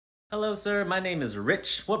Hello, sir. My name is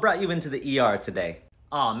Rich. What brought you into the ER today?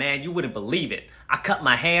 Aw, man, you wouldn't believe it. I cut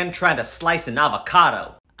my hand trying to slice an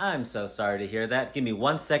avocado. I'm so sorry to hear that. Give me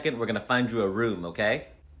 1 second. We're gonna find you a room, okay?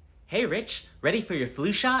 Hey, Rich. Ready for your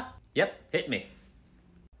flu shot? Yep, hit me.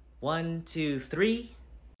 1, 2, 3.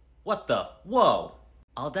 What the? Whoa.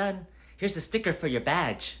 All done. Here's a sticker for your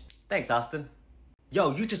badge. Thanks, Austin.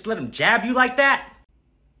 Yo, you just let him jab you like that?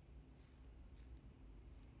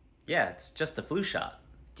 Yeah, it's just a flu shot.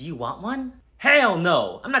 Do you want one? Hell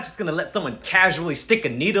no! I'm not just gonna let someone casually stick a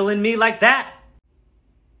needle in me like that!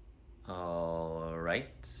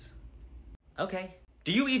 Alright. Okay.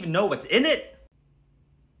 Do you even know what's in it?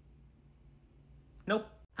 Nope.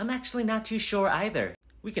 I'm actually not too sure either.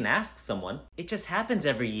 We can ask someone. It just happens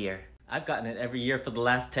every year. I've gotten it every year for the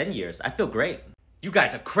last 10 years. I feel great. You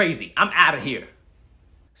guys are crazy. I'm out of here.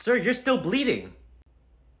 Sir, you're still bleeding.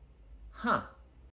 Huh.